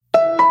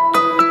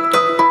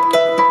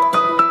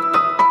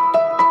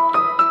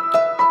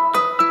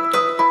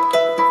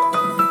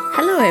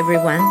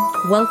everyone.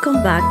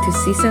 Welcome back to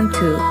Season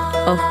 2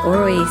 of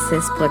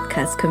Oasis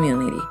Podcast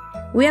Community.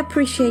 We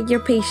appreciate your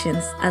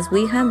patience as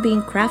we have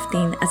been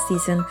crafting a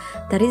season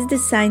that is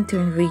designed to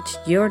enrich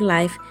your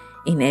life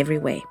in every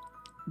way,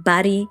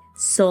 body,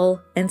 soul,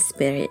 and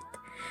spirit.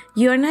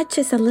 You are not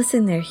just a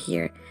listener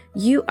here,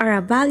 you are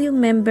a valued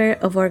member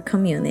of our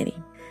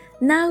community.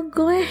 Now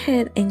go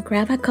ahead and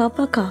grab a cup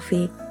of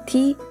coffee,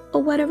 tea,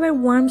 or whatever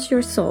warms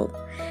your soul.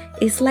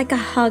 It's like a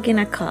hug in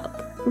a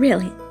cup,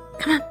 really.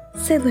 Come on,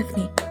 sit with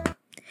me.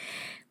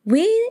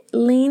 We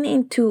lean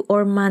into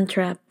our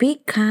mantra,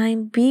 be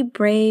kind, be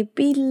brave,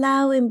 be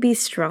loud, and be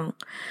strong.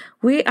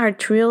 We are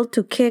thrilled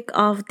to kick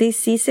off this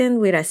season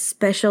with a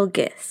special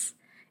guest.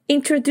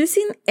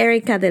 Introducing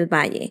Ericka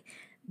Valle,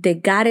 the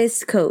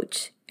Goddess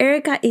Coach.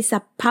 Ericka is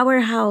a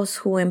powerhouse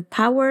who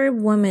empowers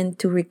women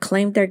to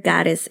reclaim their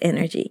goddess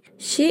energy.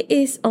 She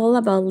is all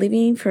about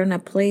living from a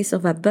place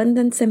of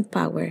abundance and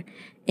power.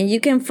 And you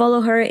can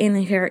follow her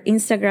in her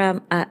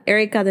Instagram at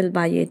Ericka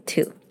Valle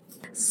too.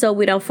 So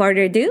without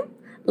further ado,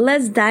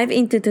 let's dive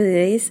into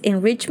today's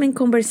enrichment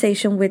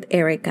conversation with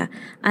Ericka,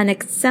 an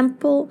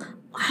example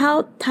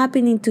how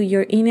tapping into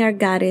your inner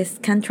goddess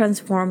can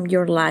transform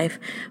your life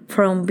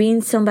from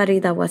being somebody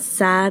that was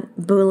sad,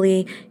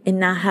 bullied, and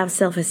not have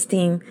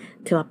self-esteem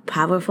to a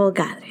powerful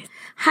goddess.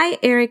 Hi,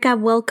 Ericka.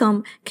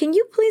 Welcome. Can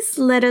you please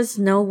let us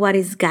know what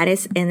is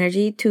goddess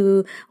energy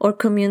to our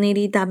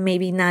community that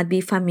maybe not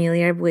be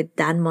familiar with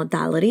that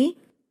modality?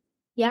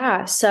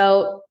 Yeah.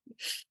 So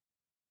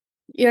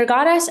your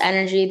goddess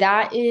energy,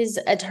 that is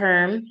a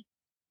term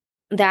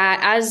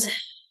that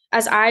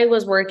as I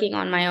was working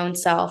on my own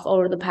self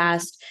over the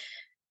past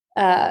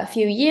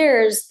few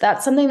years,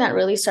 that's something that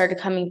really started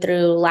coming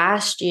through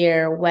last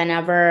year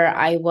whenever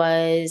I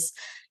was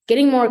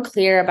getting more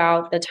clear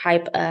about the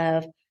type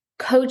of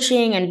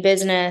coaching and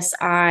business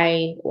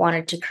I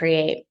wanted to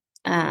create.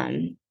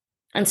 And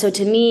so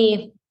to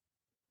me,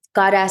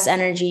 goddess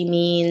energy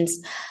means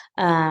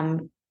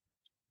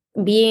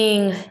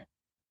being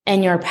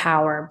in your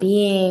power,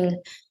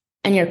 being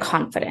in your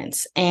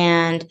confidence.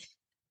 And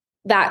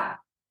that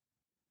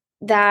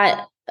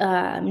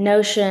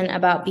notion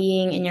about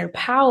being in your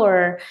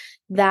power,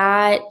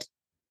 that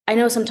I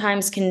know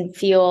sometimes can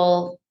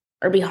feel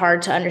or be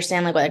hard to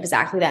understand like what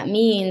exactly that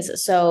means.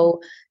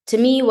 So to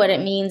me, what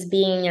it means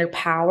being in your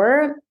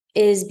power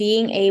is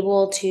being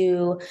able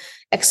to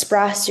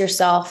express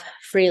yourself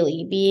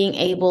freely, being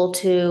able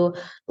to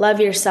love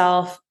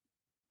yourself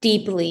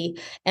deeply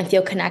and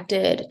feel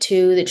connected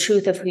to the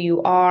truth of who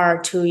you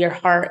are, to your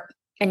heart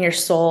and your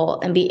soul,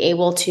 and be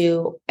able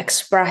to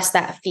express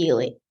that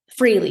feeling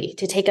freely,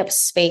 to take up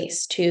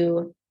space,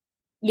 to,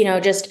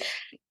 just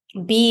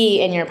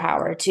be in your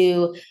power,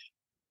 to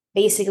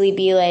basically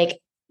be like,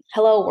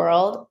 hello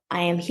world,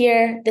 I am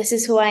here. This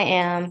is who I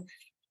am.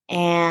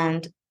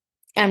 And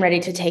I'm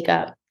ready to take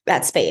up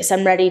that space.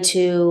 I'm ready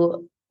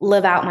to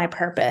live out my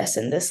purpose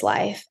in this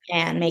life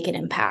and make an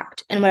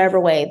impact in whatever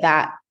way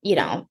that,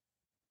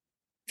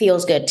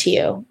 feels good to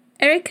you.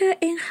 Ericka,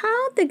 and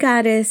how the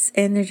goddess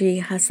energy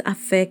has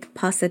affected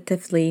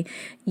positively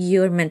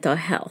your mental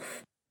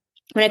health?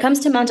 When it comes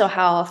to mental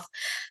health,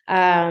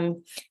 the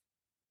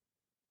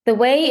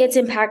way it's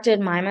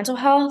impacted my mental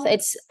health,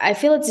 I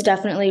feel it's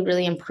definitely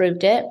really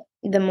improved it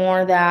the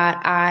more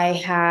that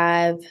I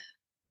have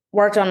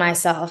worked on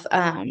myself.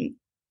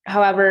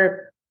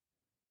 However,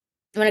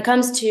 when it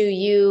comes to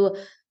you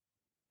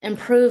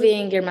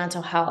improving your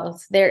mental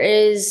health,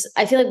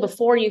 I feel like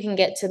before you can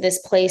get to this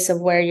place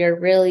of where you're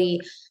really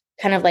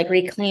kind of like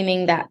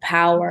reclaiming that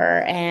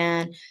power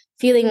and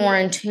feeling more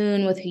in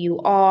tune with who you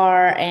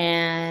are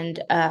and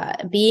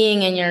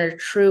being in your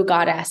true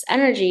goddess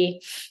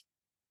energy,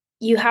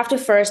 you have to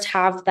first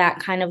have that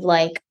kind of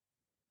like,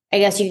 I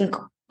guess you can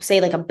say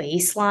like a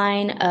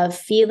baseline of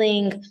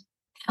feeling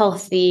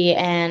healthy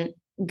and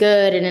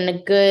good and in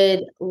a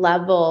good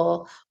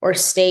level or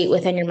state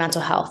within your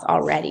mental health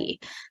already.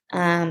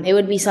 It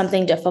would be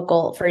something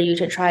difficult for you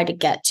to try to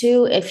get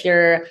to if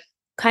you're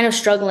kind of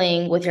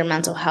struggling with your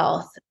mental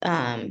health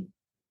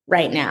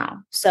right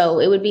now. So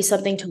it would be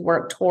something to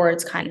work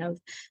towards kind of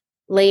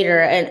later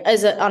and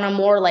on a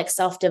more like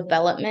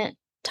self-development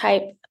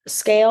type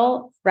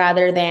scale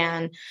rather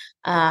than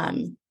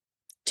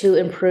to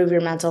improve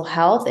your mental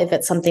health if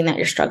it's something that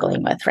you're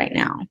struggling with right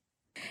now.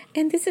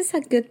 And this is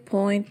a good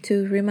point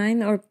to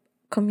remind our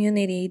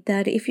community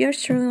that if you're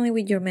struggling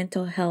with your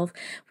mental health,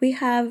 we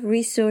have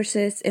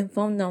resources and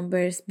phone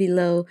numbers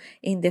below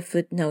in the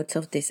footnotes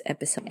of this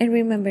episode. And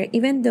remember,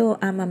 even though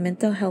I'm a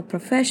mental health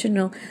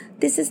professional,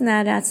 this is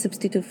not a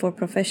substitute for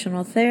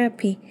professional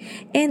therapy.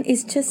 And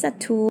it's just a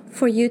tool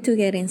for you to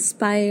get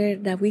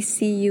inspired that we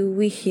see you,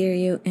 we hear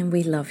you, and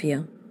we love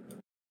you.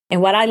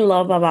 And what I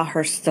love about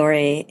her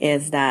story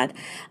is that,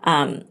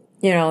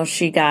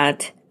 she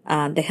got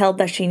the help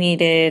that she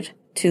needed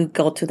to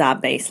go to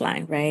that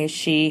baseline, right?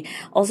 She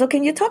also,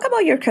 can you talk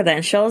about your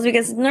credentials?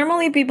 Because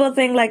normally people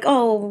think like,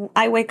 oh,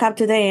 I wake up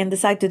today and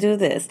decide to do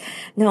this.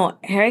 No,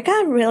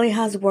 Ericka really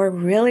has worked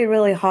really,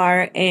 really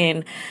hard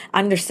in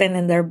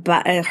understanding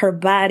her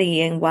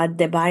body and what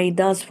the body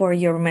does for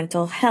your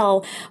mental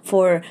health,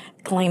 for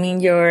claiming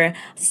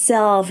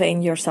yourself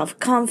and your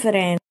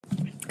self-confidence.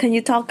 Can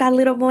you talk a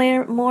little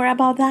more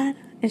about that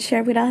and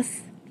share with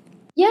us?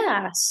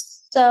 Yeah.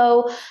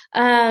 So,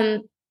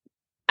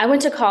 I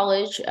went to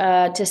college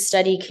to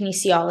study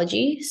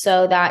kinesiology.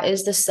 So that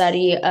is the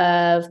study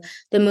of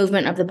the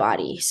movement of the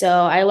body. So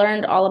I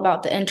learned all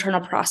about the internal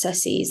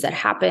processes that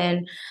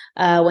happen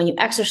when you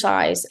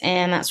exercise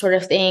and that sort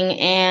of thing.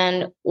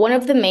 And one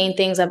of the main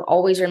things I've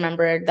always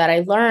remembered that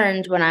I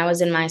learned when I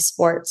was in my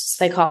sports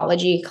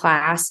psychology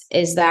class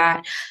is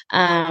that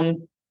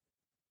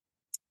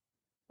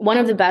one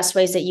of the best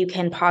ways that you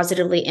can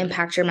positively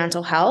impact your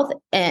mental health,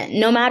 and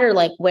no matter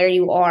like where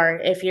you are,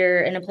 if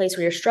you're in a place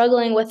where you're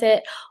struggling with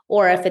it,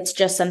 or if it's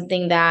just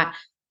something that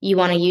you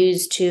want to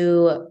use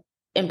to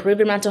improve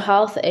your mental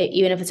health,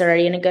 even if it's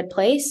already in a good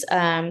place,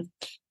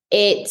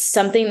 it's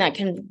something that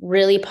can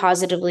really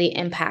positively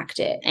impact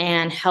it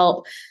and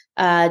help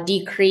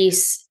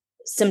decrease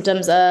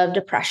symptoms of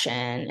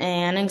depression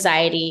and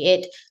anxiety.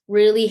 It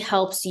really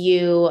helps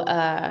you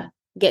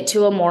get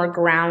to a more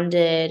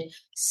grounded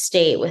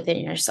state within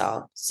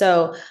yourself.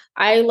 So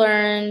I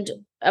learned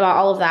about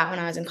all of that when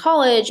I was in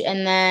college.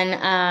 And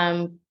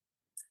then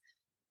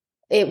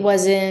it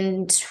was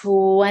in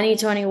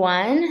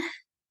 2021,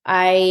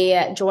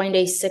 I joined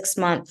a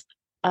 6-month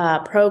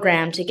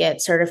program to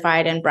get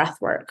certified in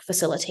breathwork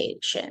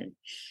facilitation.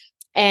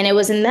 And it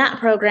was in that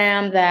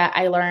program that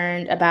I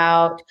learned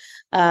about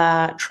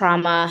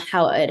trauma,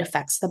 how it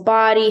affects the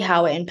body,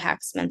 how it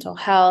impacts mental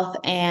health,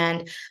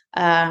 and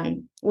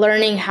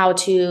learning how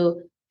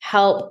to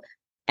help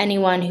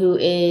anyone who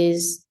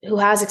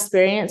has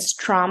experienced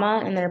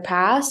trauma in their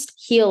past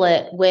heal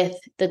it with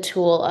the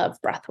tool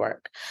of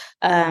breathwork.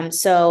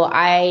 So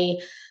I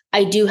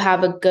do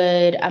have a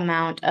good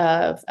amount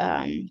of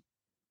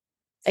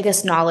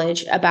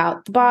knowledge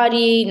about the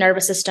body,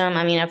 nervous system.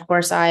 I mean, of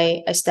course,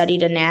 I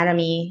studied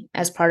anatomy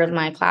as part of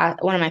my class,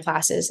 one of my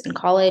classes in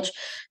college.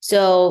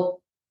 So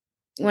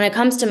when it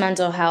comes to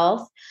mental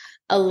health,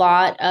 a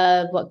lot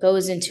of what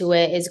goes into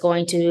it is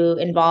going to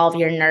involve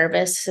your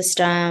nervous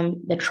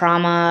system, the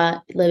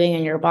trauma living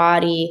in your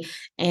body,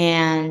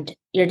 and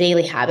your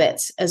daily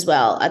habits as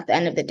well. At the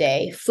end of the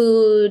day,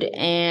 food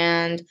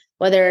and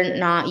whether or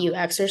not you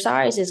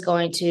exercise is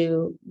going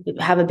to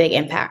have a big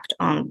impact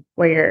on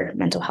where your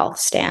mental health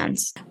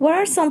stands. What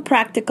are some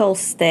practical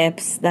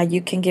steps that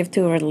you can give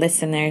to our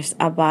listeners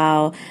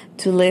about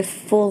to live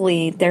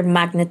fully their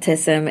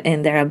magnetism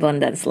and their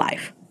abundance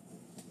life?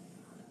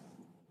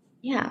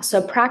 Yeah,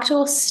 so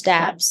practical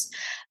steps.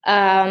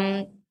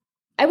 I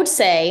would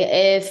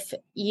say if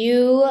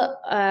you,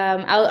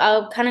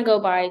 I'll kind of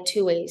go by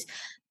two ways.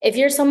 If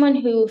you're someone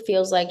who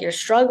feels like you're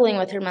struggling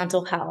with your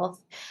mental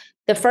health,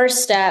 the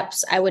first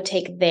steps I would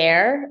take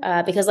there,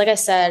 because like I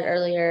said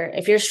earlier,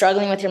 if you're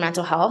struggling with your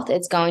mental health,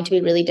 it's going to be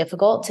really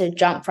difficult to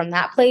jump from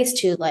that place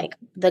to like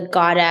the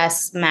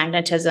goddess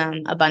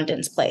magnetism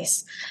abundance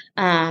place.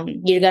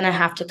 You're going to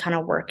have to kind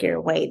of work your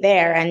way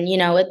there. And,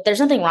 there's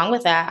nothing wrong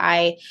with that.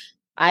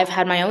 I've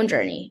had my own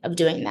journey of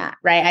doing that,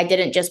 right? I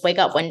didn't just wake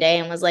up one day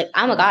and was like,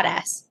 I'm a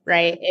goddess,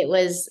 right? It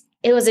was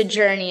a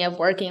journey of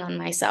working on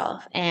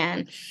myself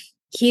and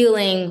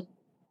healing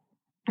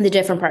the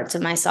different parts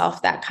of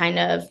myself that kind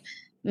of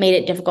made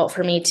it difficult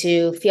for me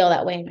to feel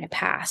that way in my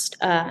past.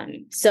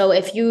 So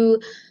if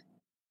you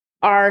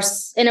are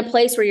in a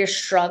place where you're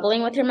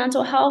struggling with your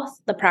mental health,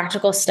 the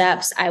practical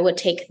steps I would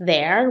take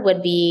there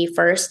would be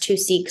first to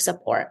seek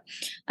support,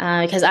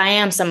 because I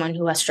am someone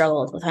who has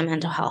struggled with my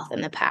mental health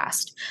in the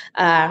past.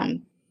 I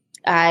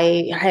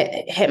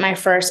hit my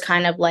first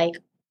kind of like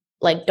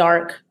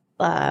dark,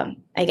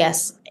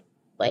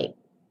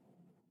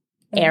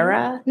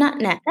 era, not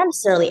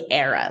necessarily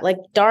era, like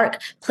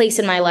dark place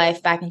in my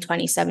life back in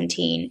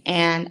 2017.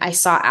 And I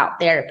sought out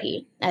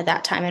therapy at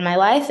that time in my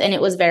life. And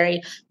it was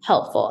very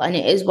helpful. And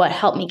it is what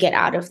helped me get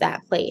out of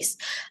that place.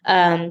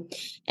 And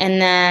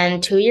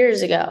then 2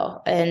 years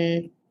ago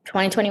in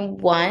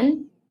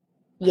 2021,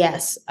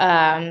 yes,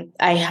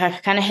 I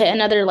kind of hit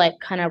another like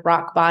kind of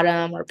rock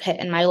bottom or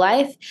pit in my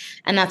life.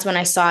 And that's when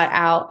I sought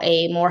out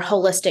a more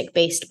holistic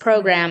based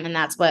program. And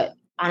that's what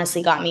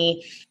honestly got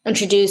me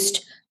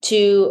introduced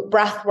to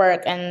breath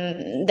work,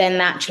 and then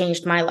that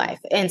changed my life.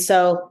 And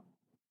so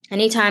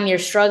anytime you're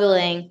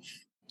struggling,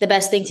 the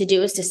best thing to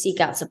do is to seek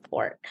out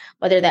support,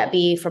 whether that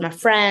be from a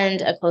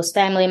friend, a close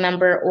family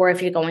member, or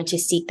if you're going to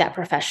seek that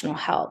professional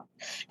help.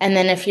 And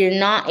then if you're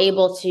not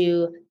able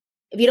to,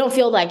 if you don't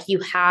feel like you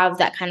have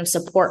that kind of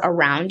support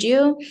around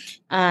you,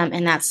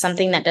 and that's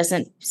something that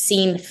doesn't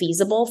seem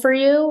feasible for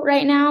you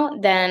right now,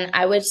 then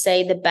I would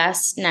say the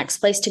best next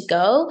place to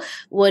go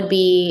would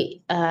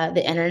be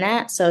the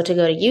internet. So to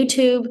go to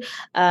YouTube,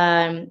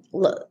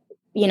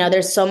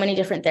 there's so many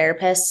different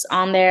therapists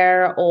on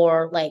there,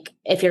 or like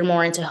if you're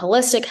more into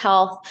holistic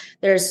health,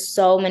 there's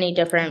so many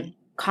different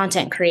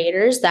content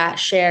creators that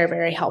share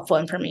very helpful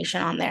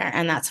information on there,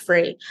 and that's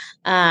free.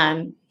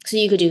 So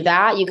you could do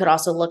that. You could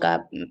also look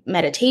up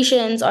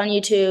meditations on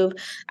YouTube.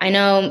 I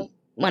know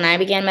when I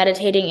began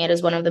meditating, it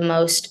is one of the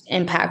most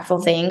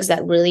impactful things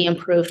that really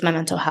improved my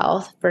mental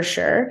health for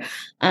sure.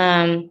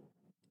 And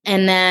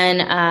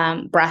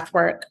then breath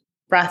work.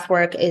 Breath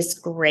work is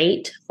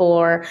great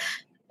for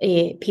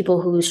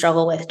people who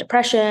struggle with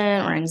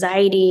depression or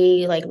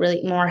anxiety, like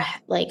really more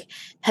like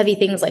heavy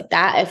things like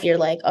that. If you're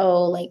like,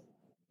 oh, like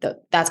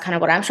that's kind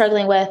of what I'm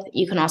struggling with,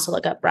 you can also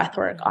look up breath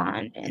work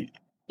on and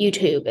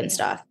YouTube and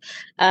stuff.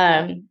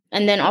 And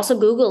then also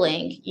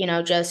Googling,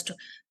 just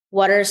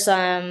what are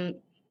some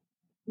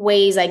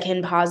ways I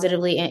can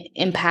positively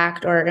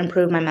impact or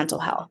improve my mental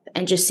health,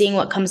 and just seeing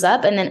what comes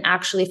up and then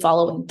actually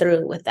following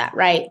through with that,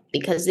 right?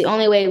 Because the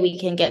only way we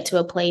can get to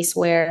a place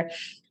where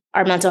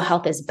our mental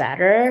health is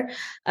better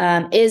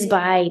is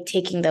by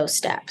taking those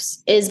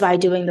steps, is by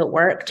doing the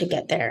work to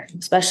get there,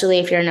 especially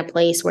if you're in a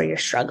place where you're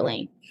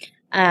struggling.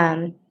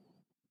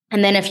 And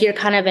then if you're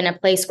kind of in a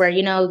place where,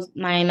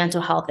 my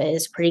mental health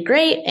is pretty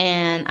great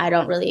and I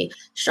don't really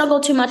struggle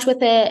too much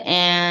with it,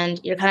 and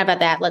you're kind of at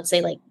that, let's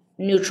say, like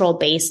neutral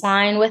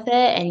baseline with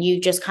it, and you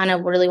just kind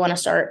of really want to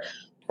start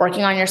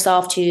working on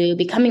yourself to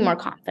becoming more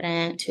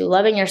confident, to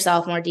loving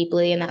yourself more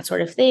deeply and that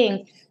sort of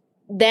thing,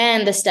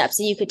 then the steps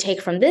that you could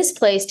take from this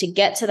place to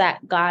get to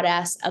that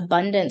goddess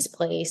abundance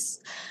place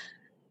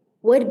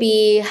would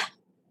be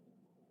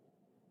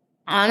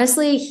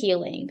honestly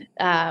healing,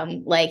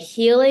 like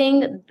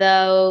healing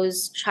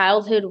those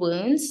childhood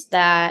wounds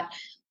that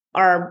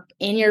are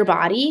in your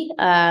body.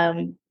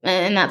 And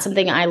that's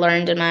something I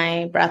learned in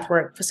my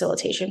breathwork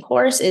facilitation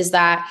course, is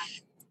that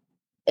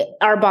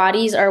our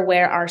bodies are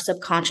where our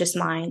subconscious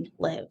mind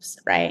lives,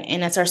 right?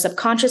 And it's our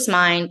subconscious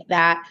mind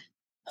that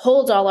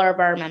holds all of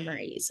our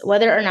memories,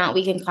 whether or not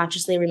we can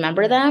consciously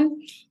remember them.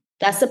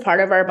 That's the part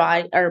of our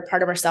body or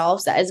part of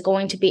ourselves that is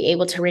going to be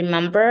able to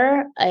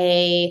remember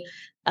a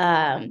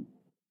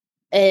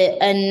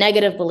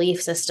negative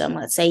belief system,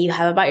 let's say, you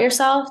have about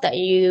yourself that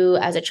you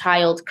as a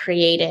child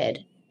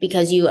created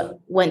because you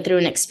went through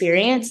an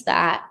experience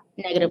that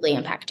negatively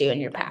impacted you in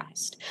your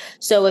past.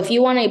 So if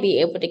you want to be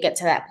able to get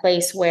to that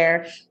place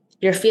where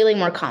you're feeling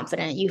more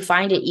confident, you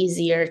find it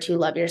easier to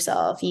love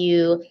yourself,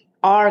 you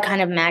are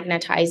kind of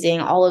magnetizing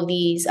all of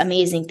these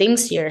amazing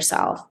things to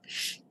yourself,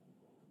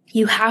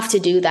 you have to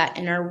do that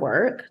inner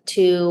work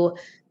to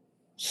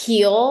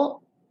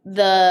heal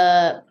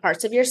the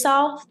parts of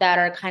yourself that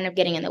are kind of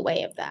getting in the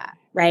way of that,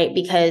 right?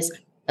 Because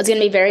it's going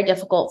to be very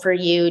difficult for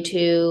you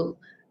to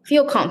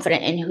feel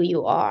confident in who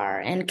you are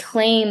and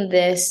claim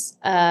this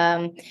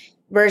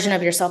version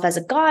of yourself as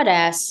a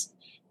goddess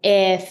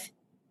if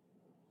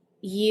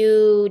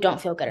you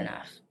don't feel good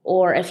enough,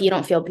 or if you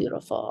don't feel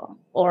beautiful,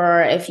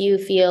 or if you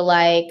feel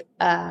like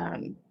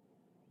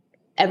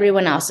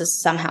everyone else is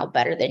somehow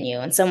better than you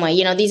in some way.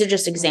 These are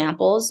just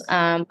examples.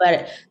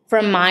 But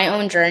from my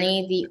own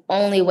journey, the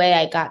only way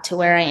I got to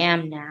where I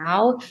am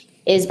now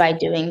is by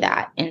doing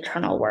that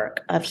internal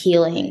work of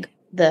healing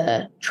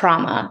the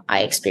trauma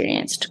I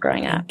experienced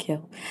growing up. Thank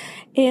you.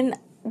 And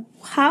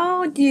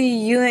how do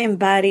you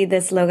embody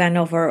the slogan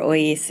of our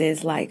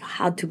Oasis, like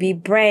how to be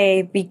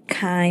brave, be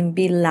kind,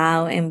 be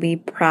loud, and be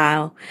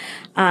proud?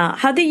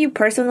 How do you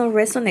personally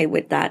resonate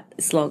with that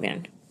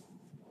slogan?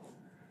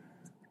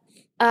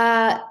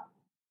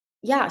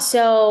 Yeah,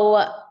 so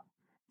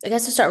I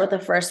guess to start with the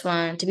first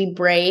one, to be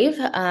brave.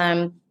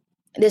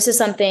 This is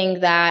something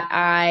that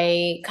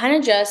I kind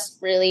of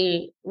just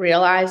really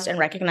realized and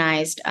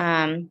recognized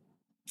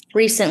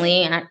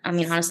recently. I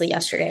mean, honestly,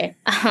 yesterday.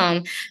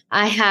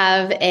 I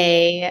have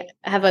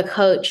a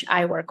coach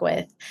I work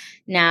with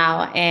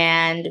now,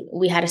 and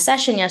we had a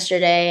session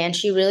yesterday, and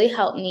she really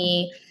helped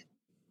me.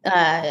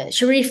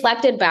 She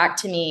reflected back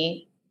to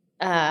me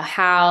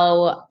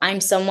how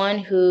I'm someone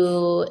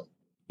who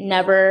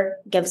never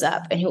gives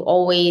up and who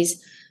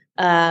always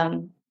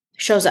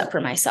shows up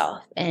for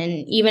myself. And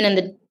even in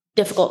the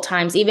difficult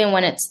times, even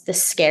when it's the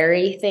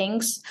scary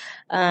things,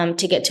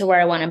 to get to where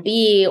I want to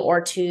be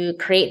or to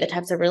create the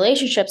types of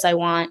relationships I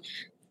want,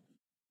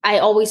 I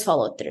always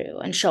follow through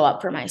and show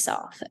up for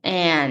myself.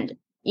 And,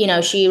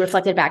 she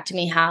reflected back to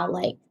me how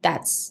like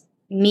that's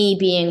me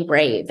being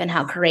brave and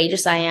how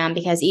courageous I am,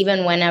 because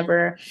even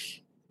whenever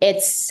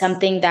it's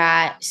something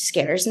that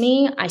scares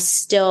me, I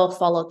still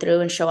follow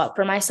through and show up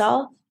for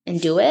myself and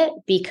do it,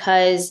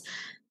 because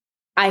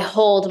I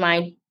hold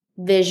my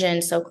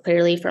vision so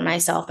clearly for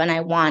myself and I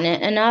want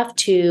it enough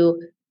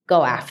to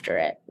go after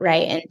it,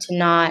 right? And to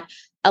not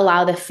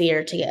allow the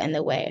fear to get in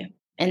the way.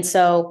 And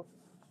so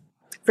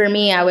for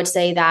me, I would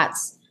say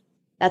that's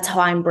how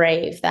I'm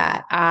brave,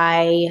 that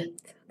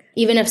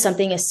even if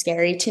something is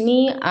scary to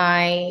me,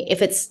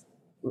 if it's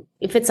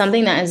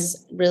something that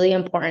is really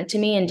important to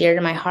me and dear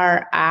to my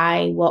heart,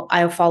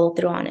 I'll follow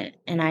through on it,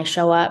 and I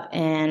show up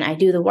and I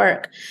do the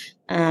work.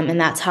 And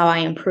that's how I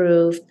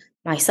improve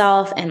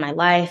myself and my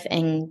life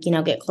and,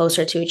 get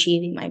closer to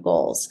achieving my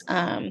goals.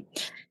 So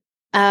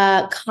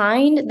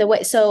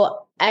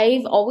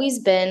I've always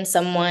been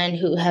someone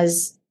who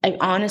has I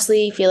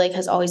honestly feel like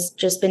has always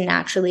just been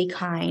naturally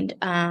kind.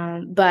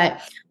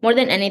 But more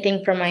than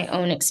anything, from my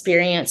own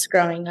experience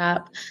growing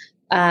up,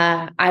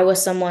 I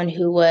was someone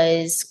who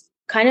was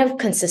kind of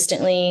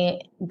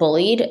consistently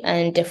bullied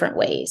in different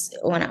ways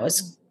when I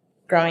was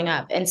growing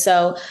up. And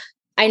so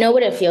I know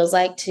what it feels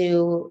like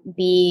to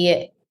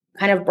be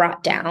kind of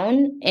brought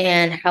down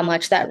and how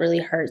much that really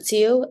hurts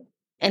you.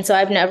 And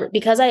so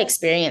because I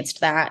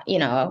experienced that,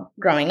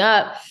 growing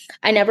up,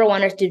 I never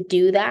wanted to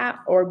do that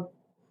or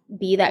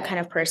be that kind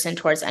of person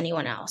towards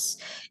anyone else.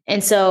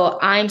 And so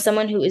I'm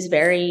someone who is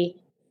very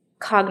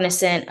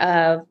cognizant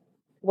of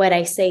what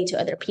I say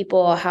to other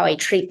people, how I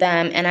treat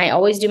them. And I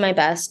always do my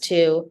best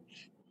to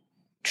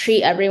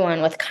treat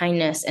everyone with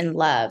kindness and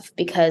love,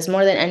 because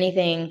more than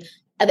anything,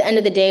 at the end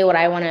of the day, what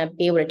I want to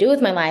be able to do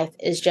with my life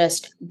is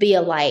just be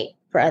a light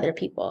for other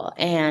people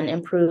and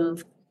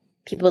improve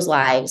people's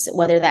lives,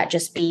 whether that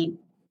just be,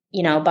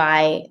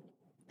 by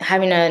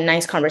having a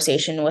nice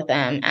conversation with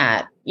them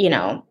at,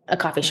 a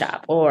coffee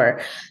shop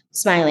or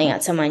smiling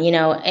at someone,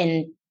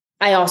 and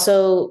I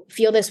also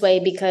feel this way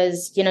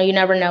because, you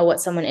never know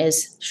what someone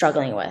is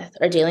struggling with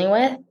or dealing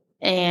with.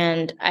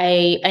 And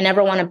I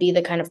never want to be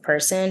the kind of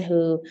person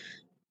who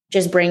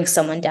just brings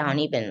someone down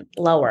even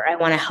lower. I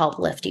want to help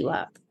lift you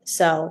up.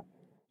 So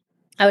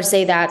I would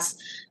say that's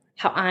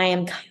how I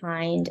am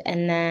kind.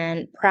 And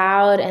then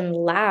proud and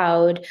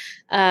loud.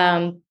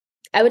 I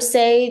would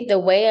say the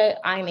way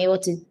I'm able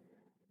to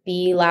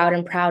be loud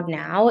and proud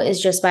now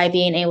is just by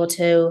being able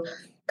to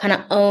kind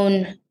of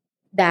own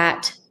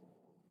that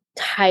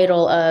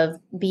title of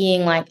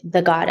being like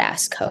the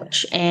goddess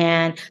coach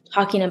and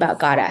talking about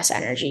goddess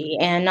energy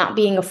and not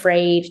being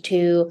afraid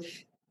to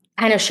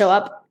kind of show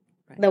up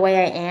the way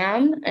I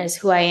am as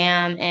who I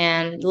am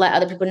and let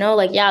other people know,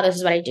 like, yeah, this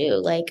is what I do.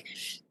 Like,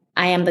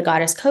 I am the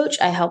goddess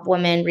coach. I help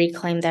women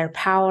reclaim their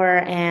power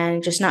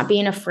and just not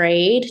being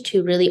afraid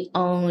to really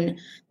own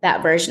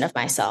that version of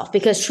myself,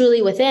 because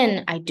truly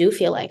within, I do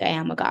feel like I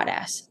am a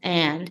goddess.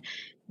 And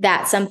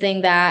that's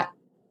something that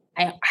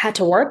I had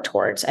to work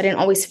towards. I didn't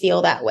always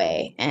feel that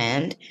way.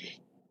 And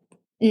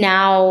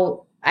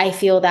now I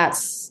feel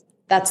that's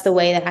the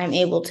way that I'm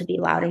able to be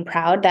loud and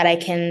proud, that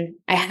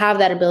I have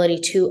that ability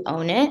to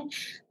own it,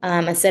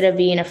 instead of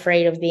being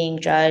afraid of being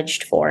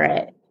judged for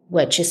it,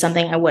 which is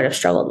something I would have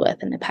struggled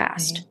with in the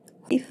past.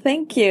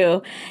 Thank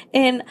you.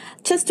 And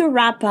just to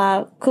wrap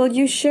up, could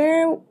you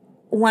share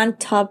one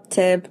top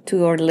tip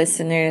to our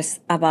listeners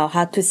about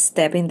how to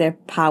step in their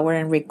power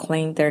and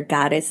reclaim their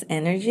goddess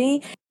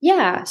energy?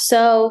 Yeah.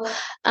 So,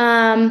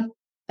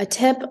 a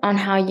tip on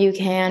how you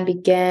can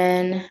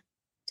begin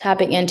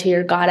tapping into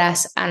your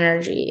goddess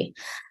energy.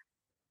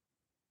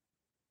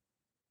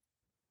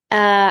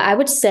 I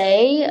would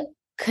say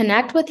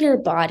connect with your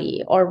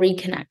body or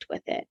reconnect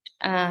with it.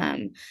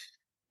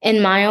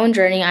 In my own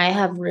journey, I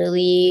have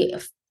really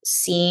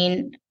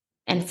seen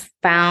and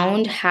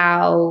found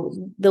how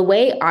the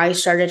way I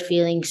started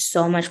feeling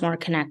so much more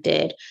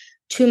connected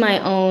to my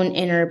own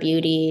inner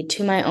beauty,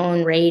 to my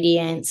own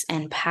radiance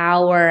and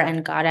power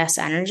and goddess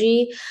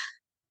energy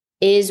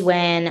is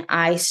when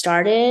I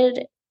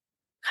started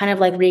kind of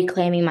like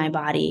reclaiming my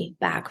body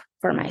back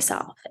for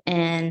myself.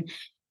 And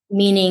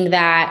meaning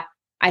that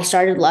I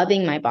started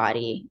loving my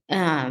body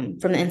from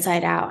the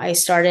inside out. I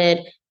started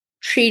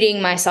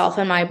treating myself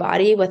and my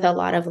body with a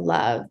lot of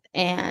love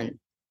and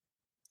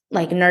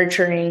like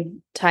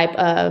nurturing type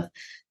of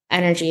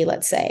energy,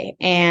 let's say.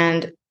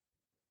 And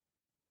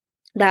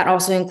that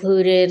also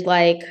included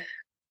like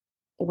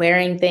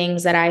wearing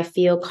things that I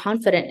feel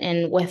confident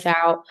in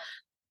without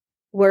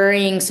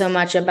worrying so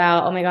much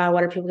about, oh my God,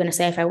 what are people going to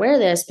say if I wear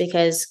this?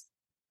 Because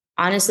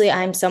honestly,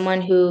 I'm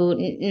someone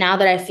who, now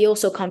that I feel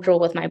so comfortable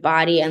with my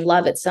body and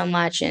love it so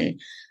much,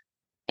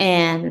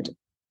 and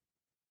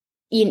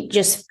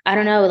just, I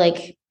don't know,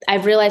 like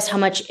I've realized how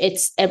much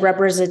it's a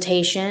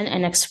representation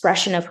and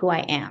expression of who I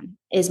am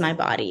is my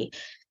body.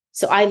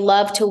 So I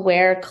love to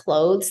wear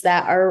clothes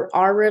that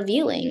are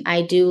revealing.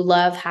 I do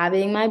love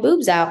having my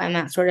boobs out and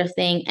that sort of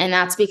thing. And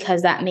that's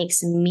because that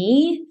makes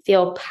me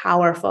feel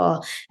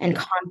powerful and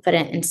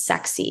confident and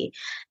sexy.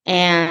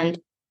 And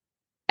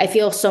I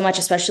feel so much,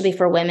 especially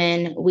for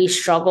women, we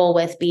struggle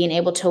with being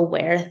able to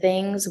wear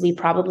things we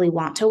probably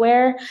want to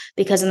wear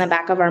because in the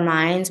back of our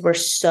minds, we're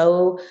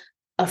so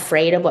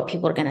afraid of what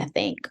people are going to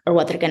think or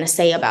what they're going to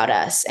say about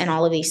us and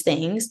all of these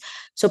things.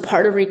 So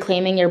part of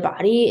reclaiming your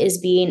body is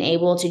being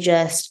able to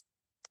just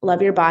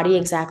love your body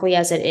exactly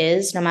as it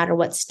is, no matter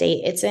what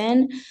state it's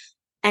in,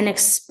 and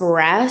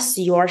express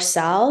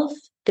yourself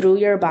through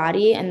your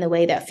body in the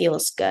way that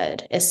feels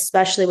good,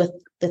 especially with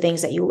the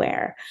things that you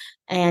wear,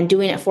 and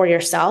doing it for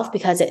yourself,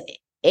 because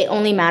it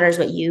only matters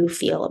what you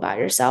feel about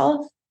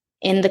yourself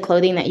in the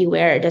clothing that you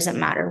wear. It doesn't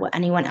matter what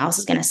anyone else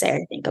is going to say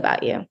or think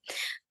about you.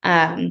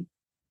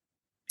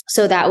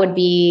 So I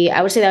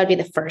would say that would be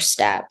the first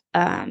step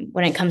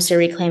when it comes to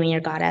reclaiming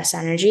your goddess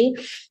energy,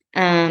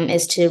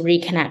 is to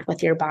reconnect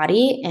with your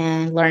body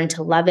and learn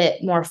to love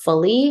it more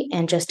fully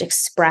and just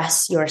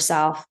express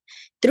yourself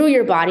through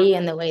your body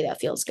in the way that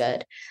feels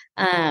good.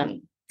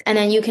 And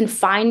then you can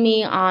find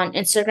me on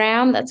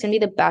Instagram. That's going to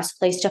be the best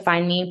place to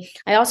find me.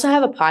 I also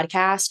have a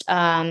podcast.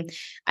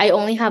 I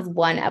only have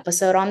one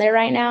episode on there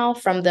right now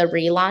from the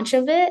relaunch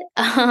of it.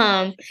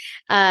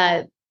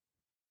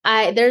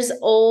 Uh, there's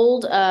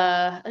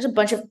a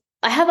bunch of,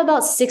 I have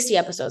about 60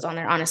 episodes on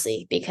there,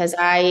 honestly, because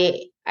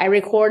I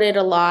recorded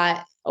a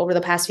lot over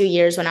the past few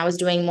years when I was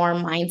doing more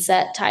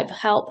mindset type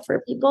help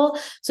for people.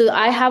 So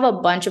I have a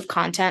bunch of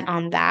content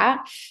on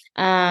that.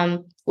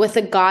 With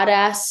the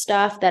goddess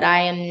stuff that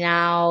I am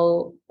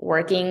now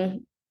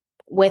working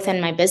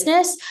within my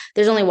business,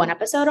 there's only one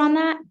episode on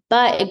that,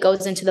 but it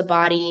goes into the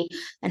body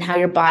and how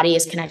your body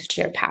is connected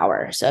to your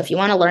power. So if you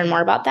want to learn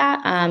more about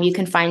that, you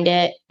can find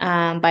it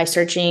by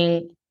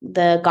searching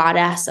the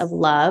Goddess of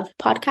Love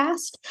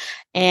podcast,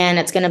 and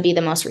it's going to be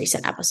the most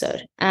recent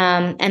episode.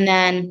 And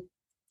then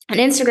on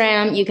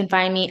Instagram, you can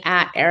find me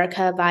at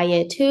Ericka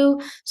Valle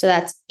 2. So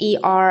that's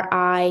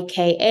ErikaValle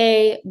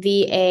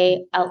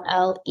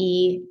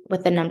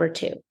with the number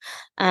 2.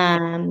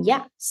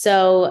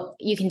 So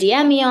you can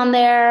DM me on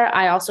there.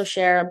 I also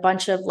share a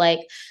bunch of like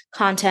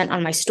content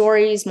on my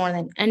stories more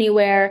than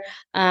anywhere.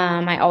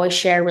 I always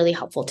share really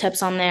helpful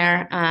tips on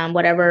there.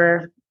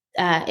 Whatever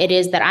it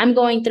is that I'm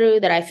going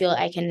through that I feel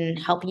I can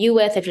help you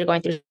with if you're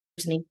going through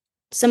something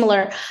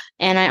similar.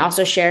 And I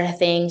also share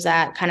things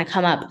that kind of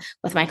come up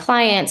with my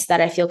clients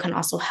that I feel can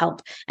also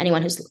help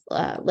anyone who's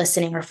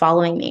listening or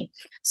following me.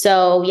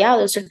 So yeah,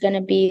 those are going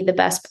to be the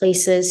best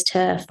places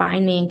to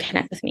find me and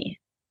connect with me.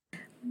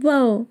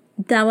 Whoa,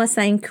 that was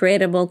an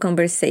incredible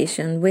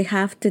conversation we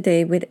have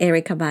today with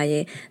Ericka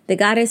Valle, the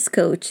goddess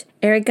coach.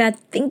 Ericka,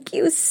 thank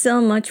you so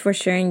much for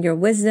sharing your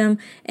wisdom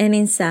and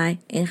insight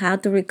in how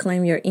to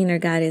reclaim your inner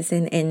goddess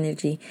and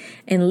energy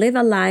and live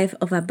a life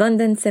of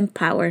abundance and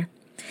power.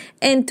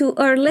 And to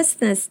our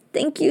listeners,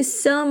 thank you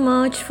so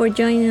much for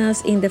joining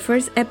us in the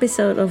first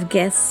episode of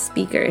Guest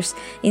Speakers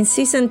in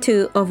Season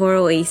 2 of our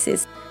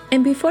Oasis.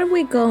 And before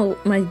we go,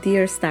 my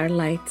dear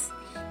Starlights,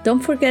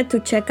 don't forget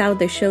to check out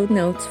the show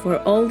notes for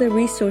all the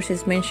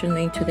resources mentioned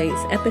in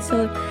today's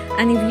episode.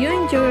 And if you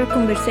enjoy our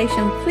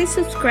conversation, please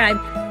subscribe,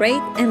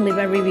 rate, and leave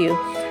a review.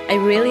 It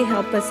really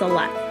helps us a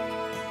lot.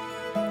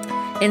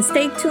 And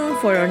stay tuned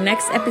for our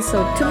next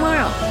episode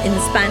tomorrow in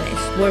Spanish,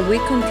 where we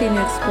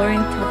continue exploring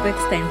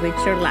topics that enrich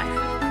your life.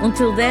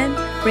 Until then,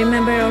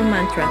 remember our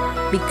mantra: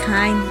 be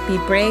kind, be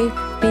brave,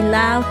 be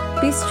loud,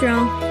 be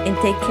strong, and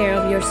take care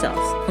of yourselves.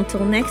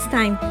 Until next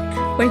time,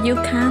 where you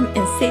come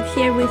and sit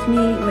here with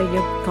me with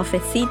your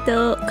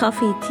cafecito,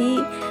 coffee, tea,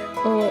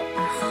 or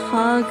a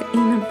hug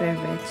in a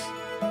beverage.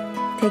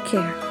 Take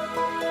care.